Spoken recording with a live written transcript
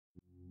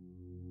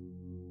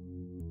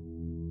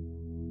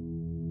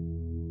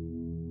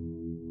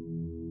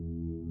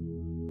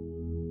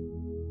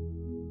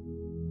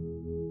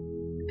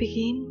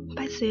Begin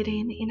by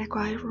sitting in a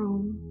quiet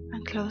room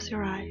and close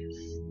your eyes.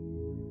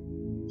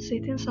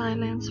 Sit in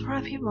silence for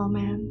a few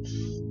moments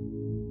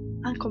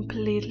and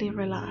completely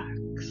relax.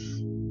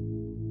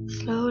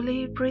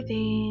 Slowly breathe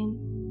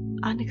in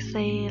and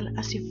exhale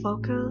as you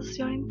focus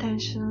your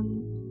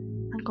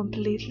intention and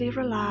completely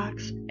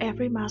relax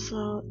every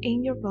muscle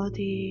in your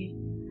body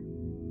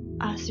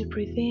as you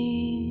breathe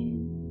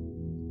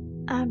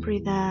in and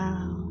breathe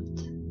out.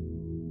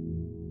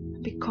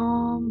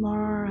 Become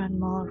more and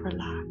more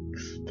relaxed.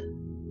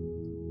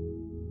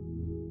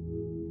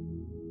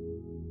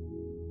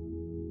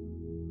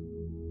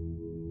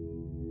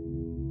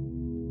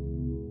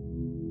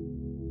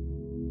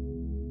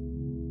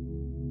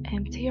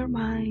 Empty your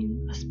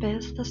mind as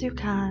best as you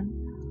can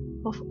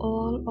of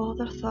all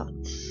other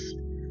thoughts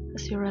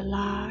as you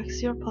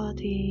relax your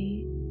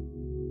body.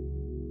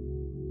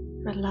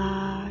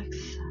 Relax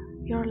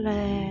your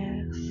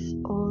legs,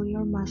 all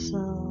your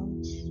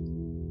muscles,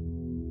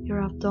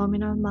 your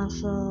abdominal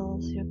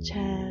muscles, your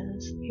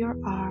chest, your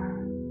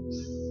arms.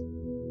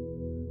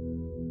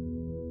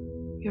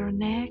 Your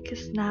neck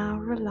is now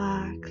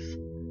relaxed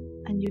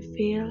and you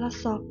feel a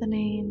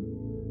softening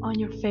on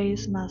your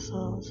face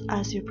muscles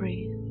as you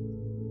breathe,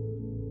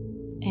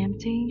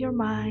 emptying your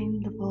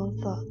mind of all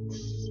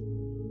thoughts.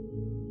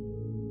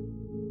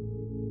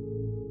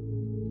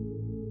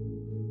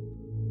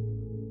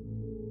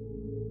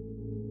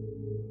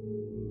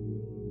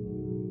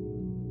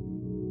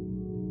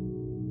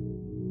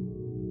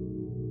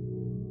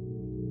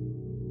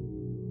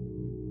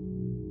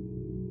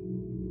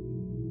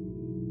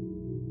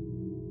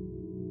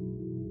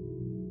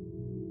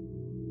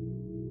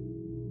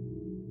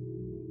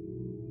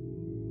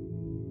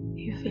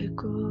 You feel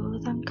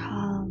good and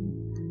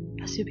calm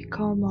as you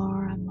become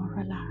more and more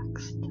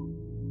relaxed.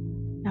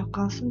 Now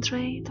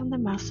concentrate on the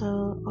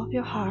muscle of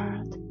your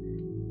heart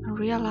and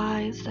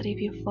realize that if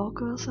you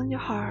focus on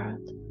your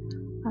heart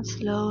and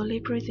slowly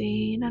breathe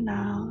in and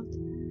out,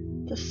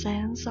 the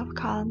sense of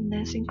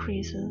calmness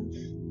increases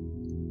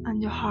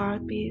and your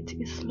heartbeat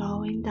is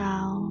slowing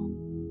down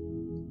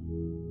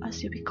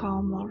as you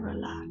become more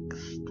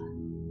relaxed.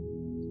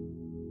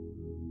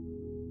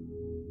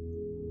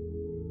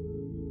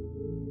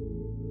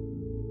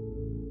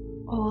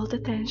 All the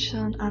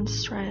tension and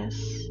stress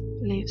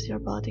leaves your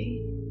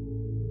body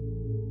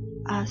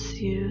as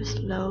you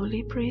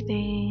slowly breathe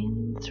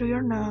in through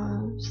your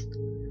nose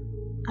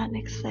and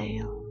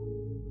exhale.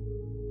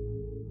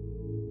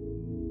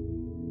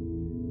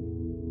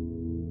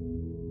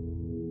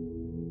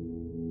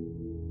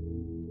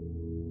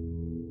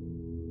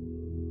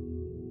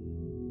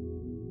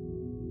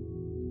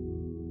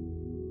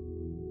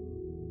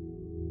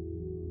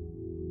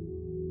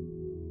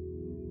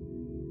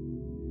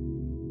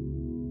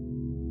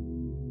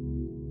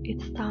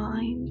 It's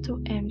time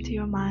to empty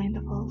your mind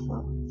of all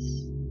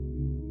thoughts.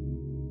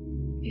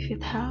 If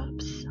it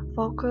helps,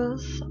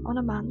 focus on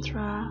a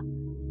mantra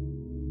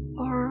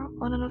or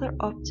on another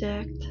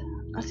object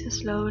as you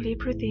slowly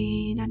breathe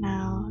in and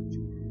out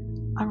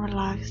and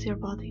relax your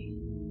body.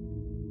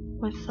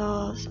 When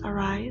thoughts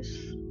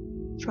arise,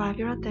 drive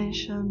your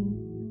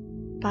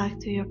attention back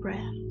to your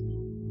breath.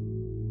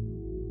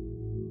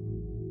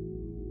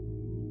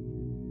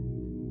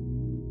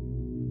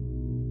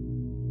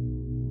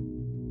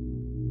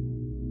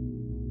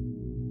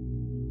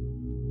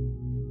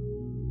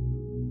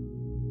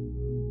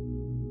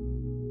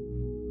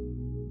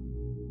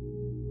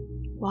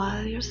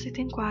 While you're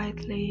sitting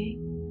quietly,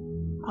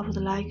 I would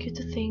like you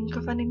to think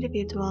of an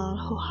individual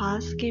who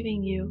has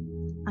given you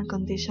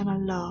unconditional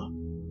love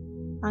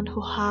and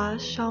who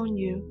has shown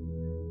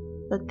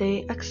you that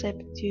they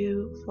accept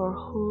you for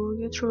who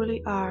you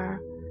truly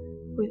are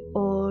with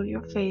all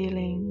your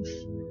failings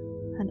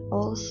and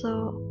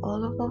also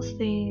all of those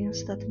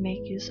things that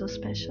make you so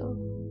special.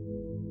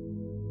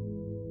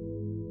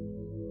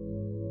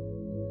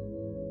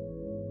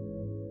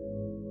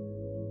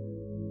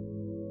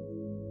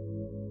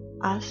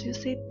 As you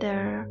sit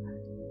there,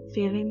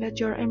 feeling that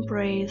you're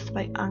embraced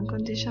by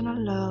unconditional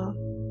love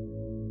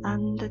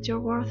and that you're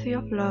worthy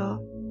of love,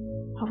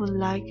 I would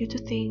like you to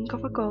think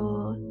of a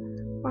goal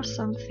or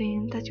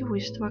something that you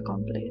wish to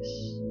accomplish.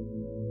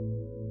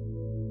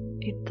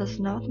 It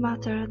does not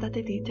matter that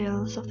the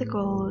details of the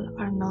goal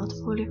are not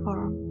fully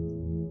formed.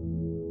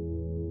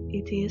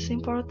 It is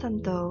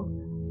important, though,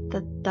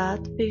 that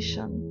that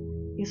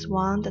vision is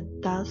one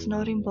that does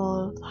not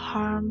involve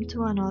harm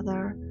to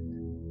another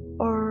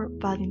or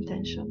bad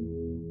intention.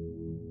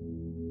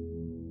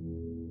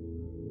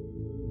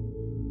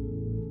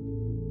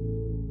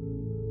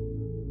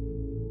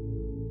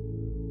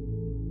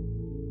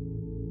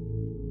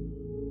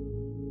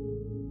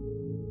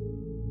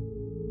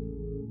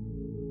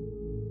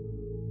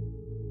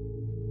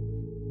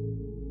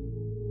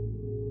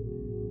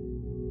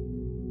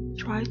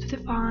 Try to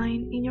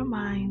define in your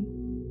mind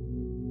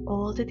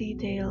all the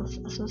details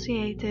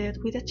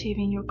associated with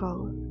achieving your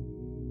goal,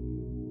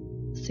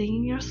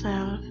 seeing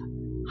yourself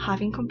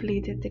having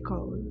completed the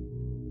goal,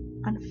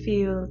 and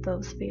feel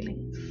those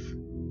feelings.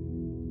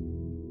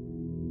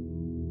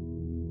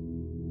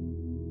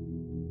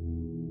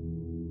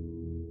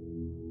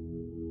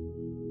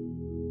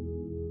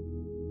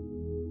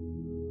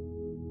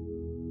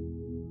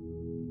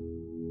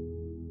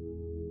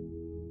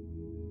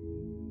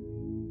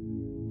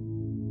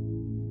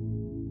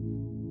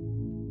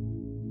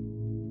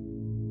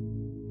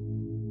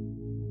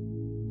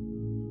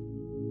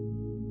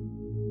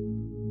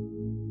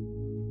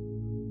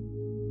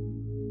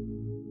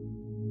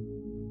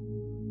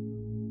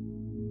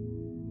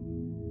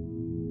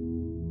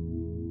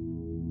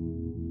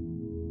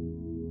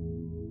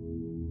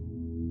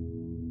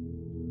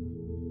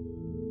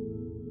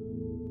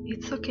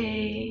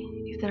 okay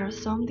if there are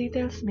some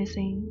details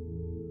missing.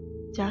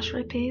 Just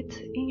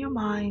repeat in your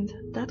mind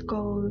that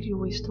goal you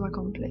wish to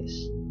accomplish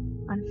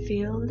and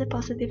feel the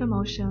positive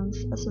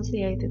emotions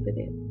associated with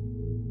it.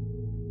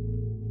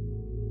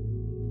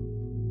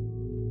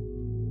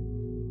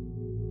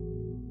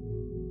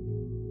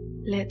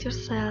 Let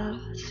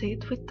yourself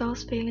sit with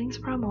those feelings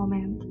for a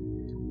moment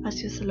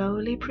as you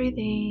slowly breathe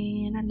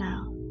in and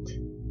out.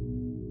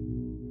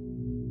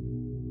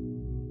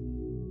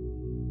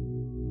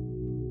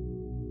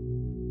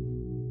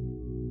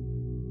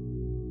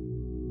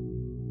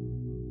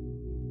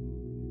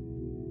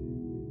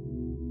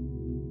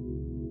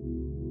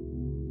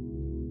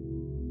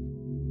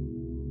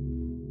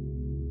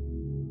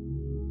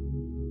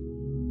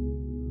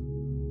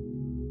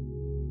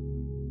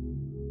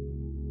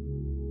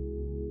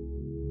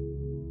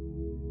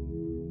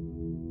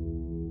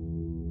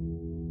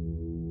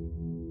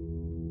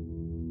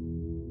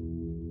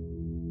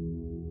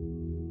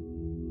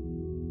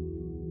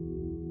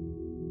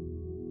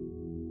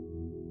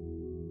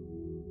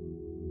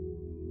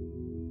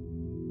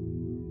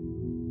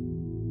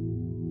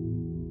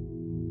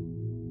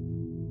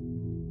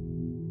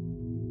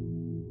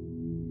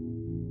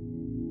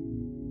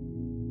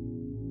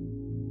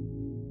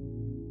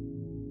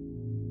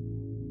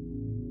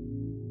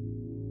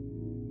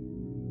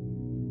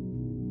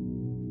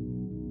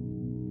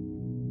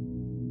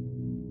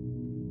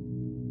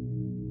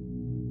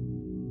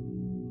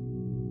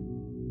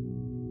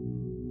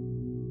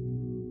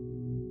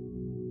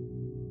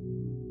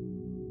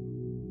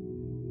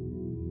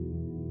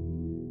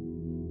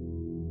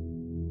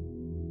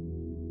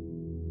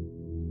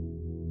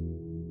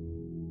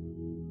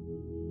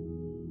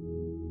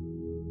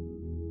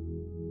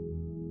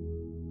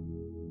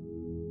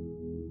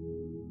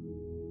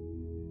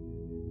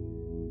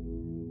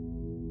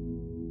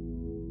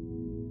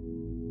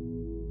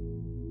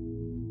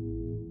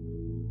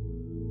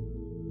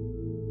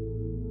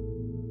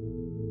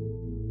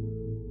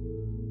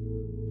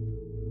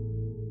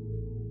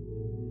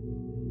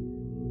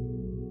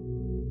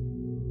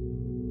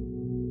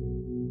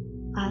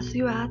 As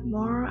you add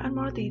more and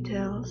more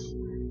details,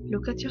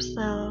 look at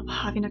yourself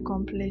having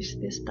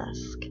accomplished this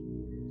task.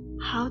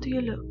 How do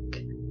you look?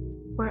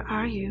 Where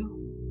are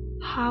you?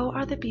 How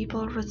are the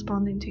people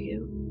responding to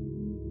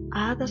you?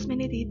 Add as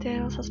many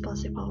details as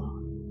possible.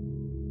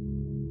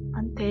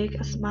 And take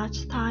as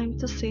much time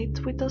to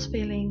sit with those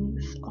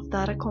feelings of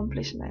that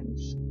accomplishment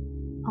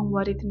and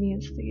what it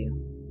means to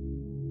you.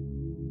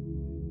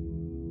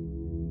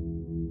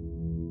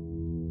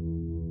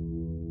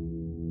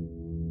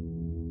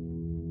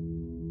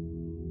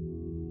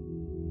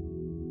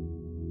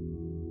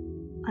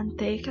 And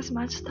take as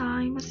much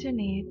time as you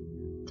need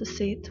to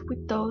sit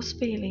with those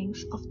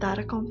feelings of that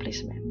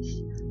accomplishment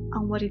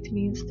and what it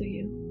means to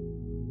you.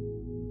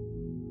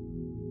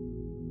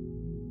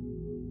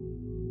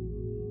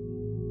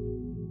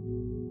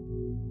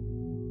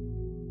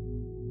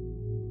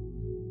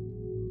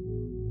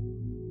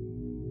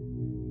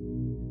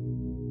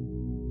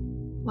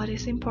 What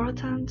is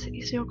important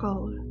is your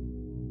goal,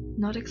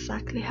 not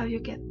exactly how you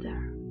get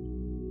there.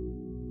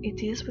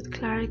 It is with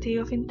clarity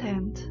of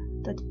intent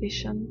that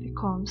vision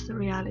becomes the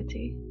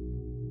reality.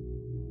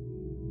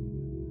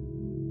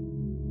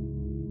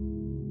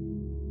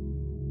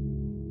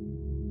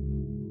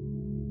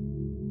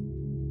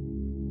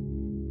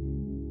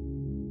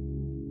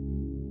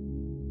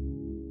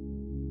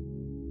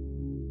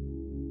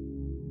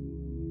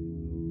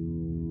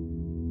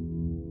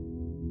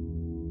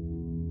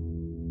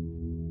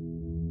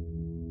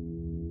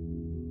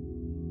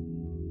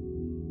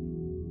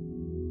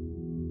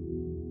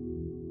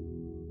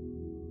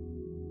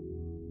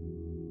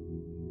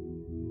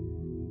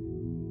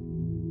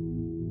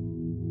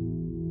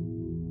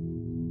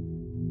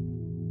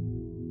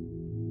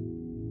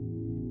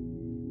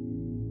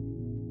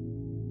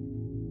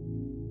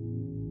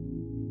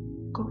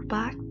 Go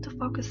back to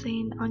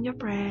focusing on your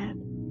breath.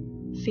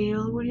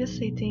 Feel where you're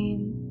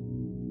sitting.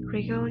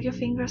 Wriggle your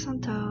fingers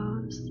and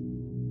toes.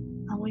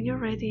 And when you're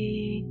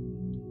ready,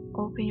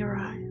 open your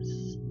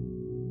eyes.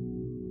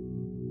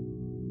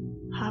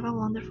 Have a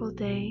wonderful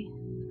day,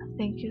 and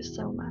thank you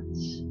so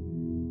much.